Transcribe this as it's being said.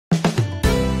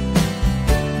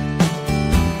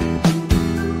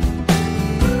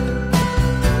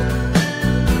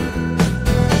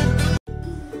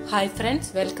Hi friends,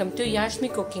 welcome to Yashmi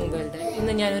Cooking World.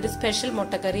 ഇന്ന് ഞാൻ ഒരു സ്പെഷ്യൽ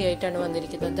മുട്ടക്കറി ആയിട്ടാണ്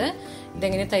വന്നിരിക്കുന്നത്.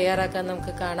 ഇതെങ്ങനെ തയ്യാറാക്കാൻ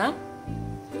നമുക്ക് കാണാം.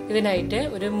 ഇതിനായിട്ട്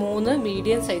ഒരു 3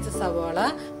 മീഡിയം സൈസ് സവാള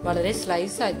വളരെ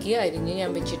സ്ലൈസ് ആക്കി അരിഞ്ഞ് ഞാൻ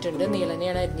വെച്ചിട്ടുണ്ട്.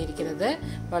 നീളനെയാണ് അരിഞ്ഞിരിക്കുന്നത്.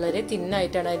 വളരെ തിൻ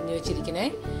ആയിട്ടാണ് അരിഞ്ഞു വെച്ചിരിക്കുന്നത്.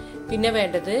 പിന്നെ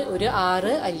വേണ്ടത് ഒരു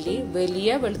 6 അല്ലി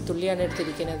വലിയ വെളുത്തുള്ളിയാണ്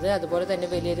എടുത്തിരിക്കുന്നത്. അതുപോലെ തന്നെ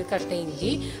വലിയൊരു കഷ്ണം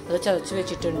ഇഞ്ചി അത് ചതച്ചു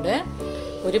വെച്ചിട്ടുണ്ട്.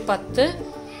 ഒരു 10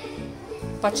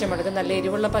 പച്ചമുളക്, നല്ല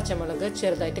എരിവുള്ള പച്ചമുളക്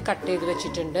ചെറുതായിട്ട് കട്ട് ചെയ്ത്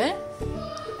വെച്ചിട്ടുണ്ട്.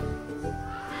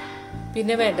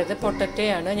 പിന്നെ വേണ്ടത്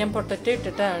പൊട്ടറ്റയാണ്. ഞാൻ പൊട്ടറ്റ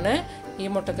ഇട്ടിട്ടാണ് ഈ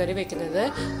മുട്ടക്കറി വെക്കുന്നത്.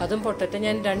 അതും പൊട്ടറ്റ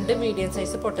ഞാൻ 2 മീഡിയം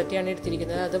സൈസ് പൊട്ടറ്റയാണ്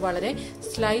എടുത്തിരിക്കുന്നത്. അത് വളരെ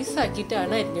സ്ലൈസ്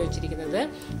ആക്കിയിട്ടാണ് അരിഞ്ഞു വെച്ചിരിക്കുന്നത്.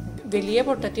 വലിയ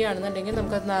പൊട്ടറ്റയാണെന്നുണ്ടെങ്കിൽ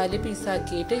നമുക്കത് 4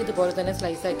 പീസാക്കിയിട്ട് ഇതുപോലെ തന്നെ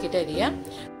സ്ലൈസ് ആക്കിയിട്ട് അരിയാം.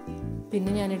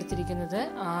 പിന്നെ ഞാൻ എടുത്തിരിക്കുന്നത്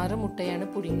 6 മുട്ടയാണ്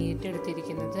പുഴുങ്ങിയിട്ട്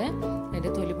എടുത്തിരിക്കുന്നത്.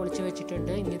 അതിൻ്റെ തൊലി പൊളിച്ച്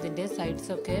വെച്ചിട്ടുണ്ട്. ഇനി ഇതിൻ്റെ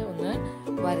സൈഡ്സൊക്കെ ഒന്ന്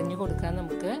വരഞ്ഞു കൊടുക്കാം.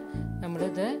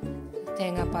 നമ്മളിത്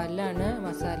തേങ്ങാപ്പാലിലാണ്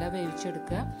മസാല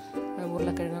വേവിച്ചെടുക്കുക,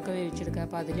 ഉരുളക്കിഴങ്ങൊക്കെ വേവിച്ചെടുക്കുക.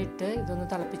 അപ്പോൾ അതിലിട്ട് ഇതൊന്ന്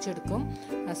തിളപ്പിച്ചെടുക്കും.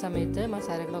 ആ സമയത്ത്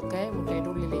മസാലകളൊക്കെ മുട്ടയുടെ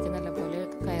ഉള്ളിലേക്ക് നല്ലപോലെ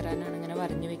കയറാനാണ് ഇങ്ങനെ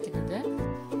വരഞ്ഞു വെക്കുന്നത്.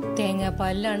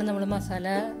 തേങ്ങാപ്പാലിലാണ് നമ്മൾ മസാല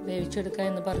വേവിച്ചെടുക്കുക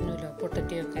എന്ന് പറഞ്ഞല്ലോ,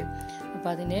 പൊട്ടറ്റയൊക്കെ. അപ്പോൾ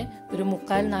അതിന് ഒരു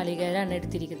 1/4 നാളികേരമാണ്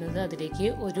എടുത്തിരിക്കുന്നത്. അതിലേക്ക്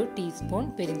 1 ടീസ്പൂൺ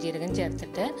പെരിഞ്ജീരകം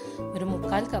ചേർത്തിട്ട് ഒരു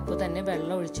 1/4 കപ്പ് തന്നെ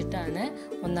വെള്ളം ഒഴിച്ചിട്ടാണ്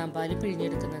 1/4 പാല്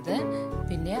പിഴിഞ്ഞെടുക്കുന്നത്.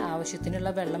 പിന്നെ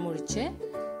ആവശ്യത്തിനുള്ള വെള്ളം ഒഴിച്ച്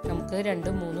നമുക്ക്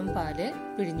 2-3 പാല്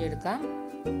പിഴിഞ്ഞെടുക്കാം.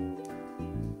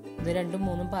 ഇത്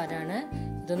 2-3 പാലാണ്.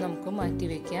 ഇത് നമുക്ക് മാറ്റി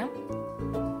വെക്കാം.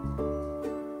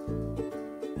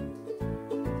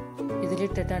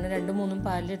 ഇതിലിട്ടിട്ടാണ് 2-3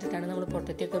 പാലിലിട്ടിട്ടാണ് നമ്മൾ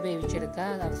പൊട്ടറ്റയൊക്കെ വേവിച്ചെടുക്കുക.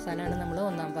 അത് അവസാനമാണ് നമ്മൾ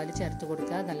 1/4 പാല് ചേർത്ത്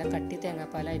കൊടുക്കുക. നല്ല കട്ടി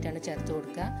തേങ്ങാപ്പാലായിട്ടാണ് ചേർത്ത്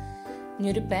കൊടുക്കുക. ഇനി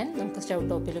ഒരു പാൻ നമുക്ക് സ്റ്റൗ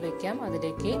ടോപ്പിൽ വെക്കാം.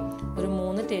 അതിലേക്ക് ഒരു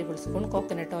 3 ടേബിൾ സ്പൂൺ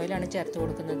കോക്കനട്ട് ഓയിലാണ് ചേർത്ത്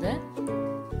കൊടുക്കുന്നത്.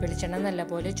 വെളിച്ചെണ്ണ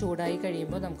നല്ലപോലെ ചൂടായി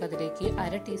കഴിയുമ്പോൾ നമുക്കതിലേക്ക്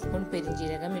 1/2 ടീസ്പൂൺ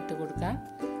പെരിഞ്ജീരകം ഇട്ട് കൊടുക്കാം.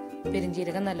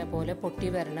 പെരിഞ്ജീരകം നല്ലപോലെ പൊട്ടി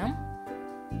വരണം.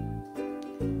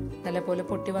 നല്ലപോലെ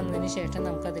പൊട്ടി വന്നതിന് ശേഷം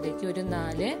നമുക്കതിലേക്ക് ഒരു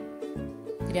 4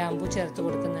 ഗ്രാമ്പു ചേർത്ത്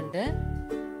കൊടുക്കുന്നുണ്ട്.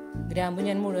 ഗ്രാമ്പു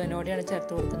ഞാൻ മുഴുവനോടെയാണ്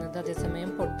ചേർത്ത് കൊടുക്കുന്നത്. അതേസമയം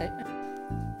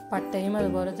പട്ടയും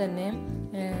അതുപോലെ തന്നെ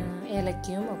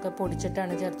ഏലക്കയും ഒക്കെ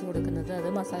പൊടിച്ചിട്ടാണ് ചേർത്ത് കൊടുക്കുന്നത്. അത്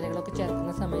മസാലകളൊക്കെ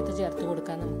ചേർക്കുന്ന സമയത്ത് ചേർത്ത്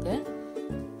കൊടുക്കാം നമുക്ക്.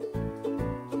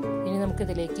 ഇനി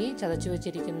നമുക്കിതിലേക്ക് ചതച്ചു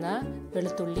വെച്ചിരിക്കുന്ന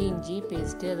വെളുത്തുള്ളി, ഇഞ്ചി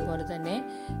പേസ്റ്റ്, അതുപോലെ തന്നെ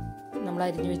നമ്മൾ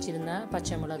അരിഞ്ഞു വെച്ചിരുന്ന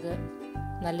പച്ചമുളക്,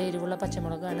 നല്ല എരിവുള്ള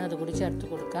പച്ചമുളകാണ്, അതുകൂടി ചേർത്ത്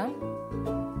കൊടുക്കാം.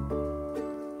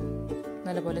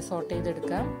 നല്ലപോലെ സോട്ട്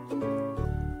ചെയ്തെടുക്കാം.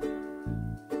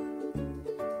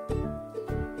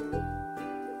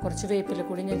 കുറച്ച് വേപ്പില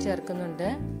കൂടി ഞാൻ ചേർക്കുന്നുണ്ട്.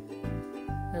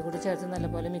 അതുകൂടി ചേർത്ത്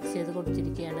നല്ലപോലെ മിക്സ് ചെയ്ത്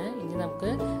കൊടുത്തിരിക്കുകയാണ്. ഇനി നമുക്ക്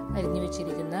അരിഞ്ഞു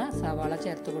വെച്ചിരിക്കുന്ന സവാള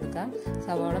ചേർത്ത് കൊടുക്കാം.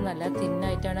 സവാള നല്ല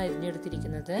തിന്നായിട്ടാണ്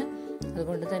അരിഞ്ഞെടുത്തിരിക്കുന്നത്.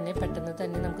 അതുകൊണ്ട് തന്നെ പെട്ടെന്ന്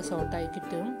തന്നെ നമുക്ക് സോട്ടായി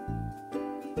കിട്ടും.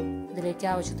 ഇതിലേക്ക്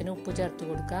ആവശ്യത്തിന് ഉപ്പ് ചേർത്ത്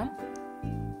കൊടുക്കാം.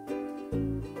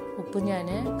 ഉപ്പ് ഞാൻ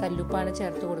കല്ലുപ്പാണ്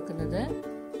ചേർത്ത് കൊടുക്കുന്നത്.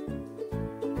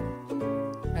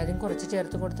 ആദ്യം കുറച്ച്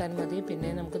ചേർത്ത് കൊടുത്താൽ മതി.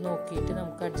 പിന്നെ നമുക്ക് നോക്കിയിട്ട്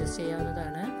നമുക്ക് അഡ്ജസ്റ്റ്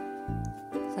ചെയ്യാവുന്നതാണ്.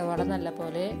 സവാള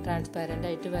നല്ലപോലെ ട്രാൻസ്പാരൻ്റ്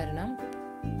ആയിട്ട് വരണം.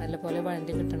 നല്ലപോലെ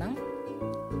വഴണ്ടി കിട്ടണം.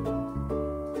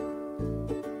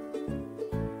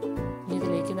 ഇനി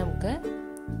ഇതിലേക്ക് നമുക്ക്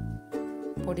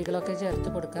പൊടികളൊക്കെ ചേർത്ത്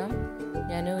കൊടുക്കാം.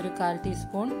 ഞാൻ ഒരു 1/4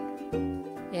 ടീസ്പൂൺ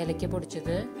ഏലക്ക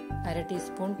പൊടിച്ചത്, 1/2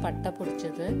 ടീസ്പൂൺ പട്ട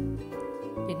പൊടിച്ചത്,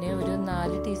 പിന്നെ ഒരു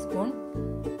 4 ടീസ്പൂൺ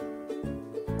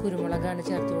കുരുമുളകാണ്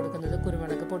ചേർത്ത് കൊടുക്കുന്നത്.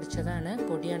 കുരുമുളക് പൊടിച്ചതാണ്,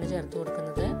 പൊടിയാണ് ചേർത്ത്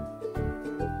കൊടുക്കുന്നത്.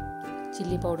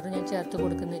 ചില്ലി പൗഡർ ഞാൻ ചേർത്ത്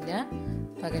കൊടുക്കുന്നില്ല.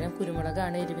 പകരം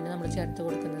കുരുമുളകാണ് എരിവിന് നമ്മൾ ചേർത്ത്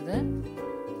കൊടുക്കുന്നത്.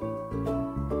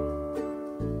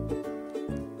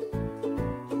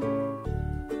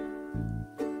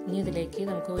 ഇനി ഇതിലേക്ക്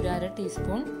നമുക്ക് ഒരു 1/2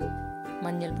 ടീസ്പൂൺ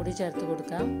മഞ്ഞൾപ്പൊടി ചേർത്ത്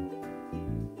കൊടുക്കാം.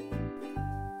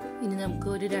 ഇനി നമുക്ക്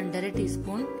ഒരു 2.5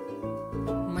 ടീസ്പൂൺ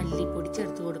മല്ലിപ്പൊടി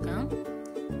ചേർത്ത് കൊടുക്കാം.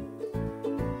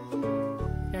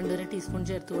 2.5 ടീസ്പൂൺ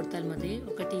ചേർത്ത് കൊടുത്താൽ മതി.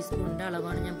 ഒക്കെ ടീസ്പൂണിൻ്റെ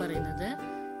അളവാണ് ഞാൻ പറയുന്നത്.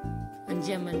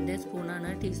 5 ml സ്പൂണാണ്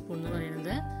ടീസ്പൂൺ എന്ന്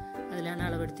പറയുന്നത്. അതിലാണ്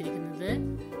അളവെടുത്തിരിക്കുന്നത്.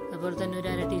 അതുപോലെ തന്നെ ഒരു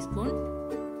 1/2 ടീസ്പൂൺ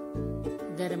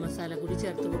ഗരം മസാല കൂടി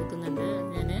ചേർത്ത് കൊടുക്കുന്നുണ്ട്.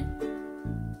 ഞാൻ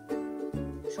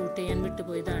ഷൂട്ട് ചെയ്യാൻ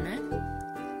വിട്ടുപോയതാണ്.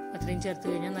 അത്രയും ചേർത്ത്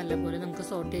കഴിഞ്ഞാൽ നല്ലപോലെ നമുക്ക്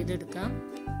സോട്ട് ചെയ്തെടുക്കാം.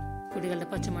 പൊടികളുടെ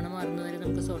പച്ചമണം മാറുന്നവരെ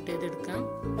നമുക്ക് സോട്ട് ചെയ്തെടുക്കാം.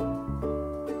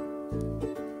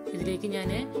 ഇതിലേക്ക് ഞാൻ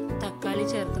തക്കാളി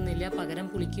ചേർക്കുന്നില്ല. പകരം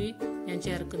പുളിക്ക് ഞാൻ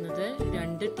ചേർക്കുന്നത്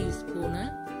 2 ടീസ്പൂണ്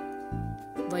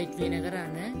വൈറ്റ്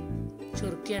വിനെഗറാണ്.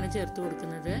 ചുരുക്കിയാണ് ചേർത്ത്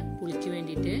കൊടുക്കുന്നത് പുളിക്ക്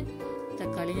വേണ്ടിയിട്ട്.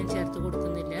 തക്കാളി ഞാൻ ചേർത്ത്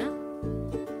കൊടുക്കുന്നില്ല.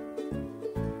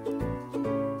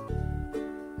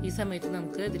 ഈ സമയത്ത്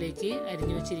നമുക്ക് ഇതിലേക്ക്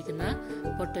അരിഞ്ഞു വെച്ചിരിക്കുന്ന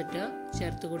പൊട്ടറ്റോ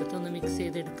ചേർത്ത് കൊടുത്ത് ഒന്ന് മിക്സ്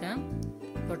ചെയ്തെടുക്കാം.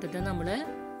 പൊട്ടറ്റോ നമ്മൾ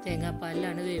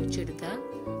തേങ്ങാപ്പാലിലാണ് വേവിച്ചെടുക്കുക.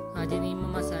 ആദ്യം ഈ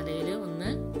മസാലയിൽ ഒന്ന്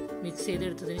മിക്സ്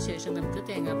ചെയ്തെടുത്തതിന് ശേഷം നമുക്ക്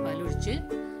തേങ്ങാപ്പാൽ ഒഴിച്ച്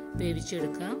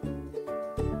വേവിച്ചെടുക്കാം.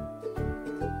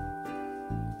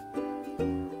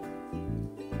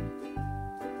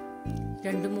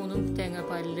 2-3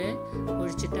 തേങ്ങാപ്പാലിൽ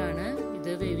ഒഴിച്ചിട്ടാണ് ഇത്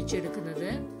വേവിച്ചെടുക്കുന്നത്.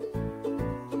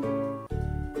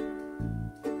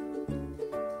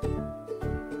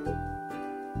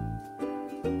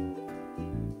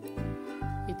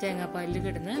 ഈ തേങ്ങാപ്പാലിൽ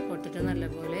കിടന്ന് പൊട്ടറ്റോ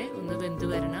നല്ലപോലെ ഒന്ന് വെന്ത്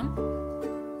വരണം.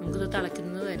 നമുക്കിത്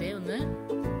തിളയ്ക്കുന്നത് വരെ ഒന്ന്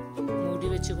മൂടി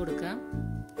വെച്ച് കൊടുക്കാം.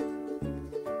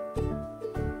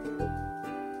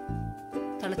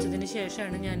 തിളച്ചതിന്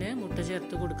ശേഷമാണ് ഞാൻ മുട്ട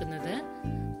ചേർത്ത് കൊടുക്കുന്നത്.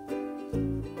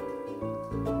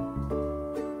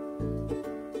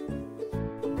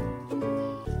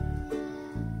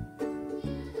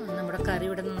 നമ്മുടെ കറി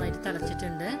ഇവിടെ നന്നായിട്ട്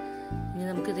തിളച്ചിട്ടുണ്ട്. ഇനി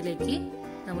നമുക്കിതിലേക്ക്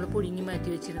നമ്മൾ പുഴുങ്ങി മാറ്റി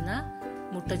വെച്ചിരുന്ന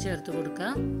മുട്ട ചേർത്ത്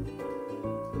കൊടുക്കാം.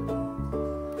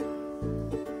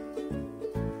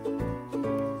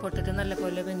 പൊട്ടറ്റോ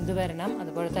നല്ലപോലെ വെന്ത് വരണം.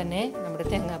 അതുപോലെ തന്നെ നമ്മുടെ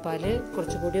തേങ്ങാപ്പാൽ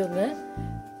കുറച്ചുകൂടി ഒന്ന്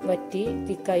വറ്റി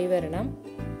തിക്കായി വരണം.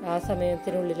 ആ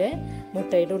സമയത്തിനുള്ളിൽ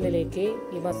മുട്ടയുടെ ഉള്ളിലേക്ക്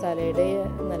ഈ മസാലയുടെ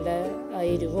നല്ല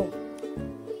എരിവും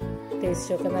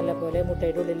ടേസ്റ്റും ഒക്കെ നല്ലപോലെ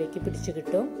മുട്ടയുടെ ഉള്ളിലേക്ക് പിടിച്ചു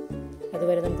കിട്ടും.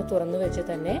 അതുവരെ നമുക്ക് തുറന്നു വെച്ച്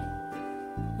തന്നെ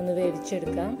ഒന്ന്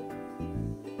വേവിച്ചെടുക്കാം.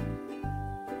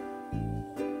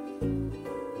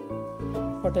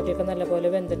 പൊട്ടറ്റോ ഒക്കെ നല്ലപോലെ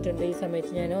വെന്തിട്ടുണ്ട്. ഈ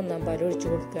സമയത്ത് ഞാൻ 1-ാം പാൽ ഒഴിച്ചു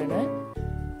കൊടുക്കുകയാണ്.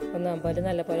 1-ാം പാൽ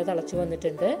നല്ലപോലെ തിളച്ച്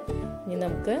വന്നിട്ടുണ്ട്. ഇനി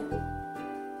നമുക്ക്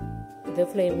ഇത്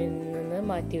ഫ്ലെയിമിൽ നിന്ന്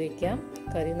മാറ്റി വയ്ക്കാം.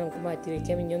 കറി നമുക്ക് മാറ്റി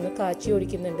വയ്ക്കാം. ഇനി ഒന്ന് കാച്ചി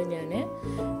ഒഴിക്കുന്നുണ്ട് ഞാൻ.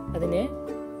 അതിന്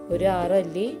ഒരു 6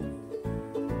 അല്ലി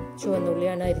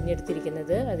ചുവന്നുള്ളിയാണ്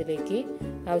അരിഞ്ഞെടുത്തിരിക്കുന്നത്. അതിലേക്ക്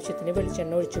ആവശ്യത്തിന്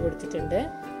വെളിച്ചെണ്ണ ഒഴിച്ചു കൊടുത്തിട്ടുണ്ട്.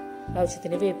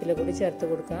 ആവശ്യത്തിന് വേപ്പില കൂടി ചേർത്ത്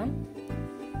കൊടുക്കാം.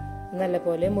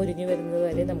 നല്ലപോലെ മുരിഞ്ഞു വരുന്നത്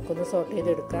വരെ നമുക്കൊന്ന് സോട്ട്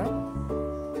ചെയ്തെടുക്കാം.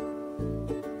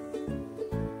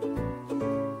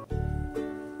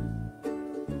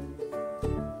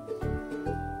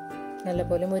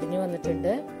 നല്ലപോലെ മുരിഞ്ഞു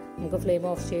വന്നിട്ടുണ്ട്. നമുക്ക് ഫ്ലെയിം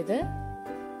ഓഫ് ചെയ്ത്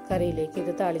കറിയിലേക്ക്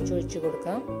ഇത് താളിച്ചൊഴിച്ചു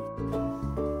കൊടുക്കാം.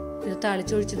 ഇത്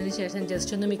താളിച്ചൊഴിച്ചതിന് ശേഷം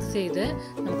ജസ്റ്റ് ഒന്ന് മിക്സ് ചെയ്ത്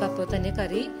നമുക്ക് അപ്പോൾ തന്നെ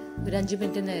കറി ഒരു 5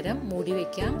 മിനിറ്റ് നേരം മൂടി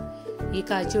വയ്ക്കാം. ഈ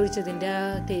കാച്ചൊഴിച്ചതിൻ്റെ ആ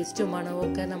ടേസ്റ്റും മണവും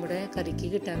ഒക്കെ നമ്മുടെ കറിക്ക്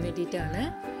കിട്ടാൻ വേണ്ടിയിട്ടാണ്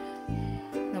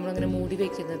നമ്മളങ്ങനെ മൂടി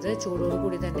വയ്ക്കുന്നത്. ചൂടോട്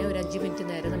കൂടി തന്നെ ഒരു 5 മിനിറ്റ്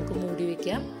നേരം നമുക്ക് മൂടി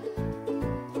വയ്ക്കാം.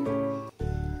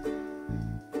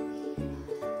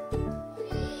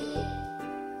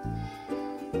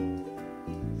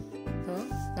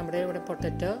 നമ്മുടെ ഇവിടെ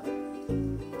പൊട്ടറ്റോ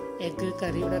എഗ്ഗ്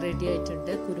കറി ഇവിടെ റെഡി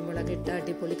ആയിട്ടുണ്ട്. കുരുമുളകിട്ട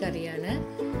അടിപൊളി കറിയാണ്.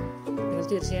 നിങ്ങൾ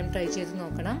തീർച്ചയായും ട്രൈ ചെയ്ത്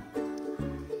നോക്കണം.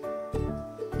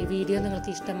 ഈ വീഡിയോ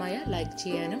നിങ്ങൾക്ക് ഇഷ്ടമായ ലൈക്ക്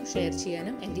ചെയ്യാനും ഷെയർ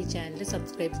ചെയ്യാനും എൻ്റെ ഈ ചാനൽ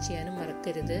സബ്സ്ക്രൈബ് ചെയ്യാനും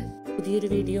മറക്കരുത്. പുതിയൊരു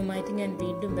വീഡിയോയുമായിട്ട് ഞാൻ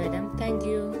വീണ്ടും വരാം. Thank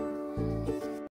you.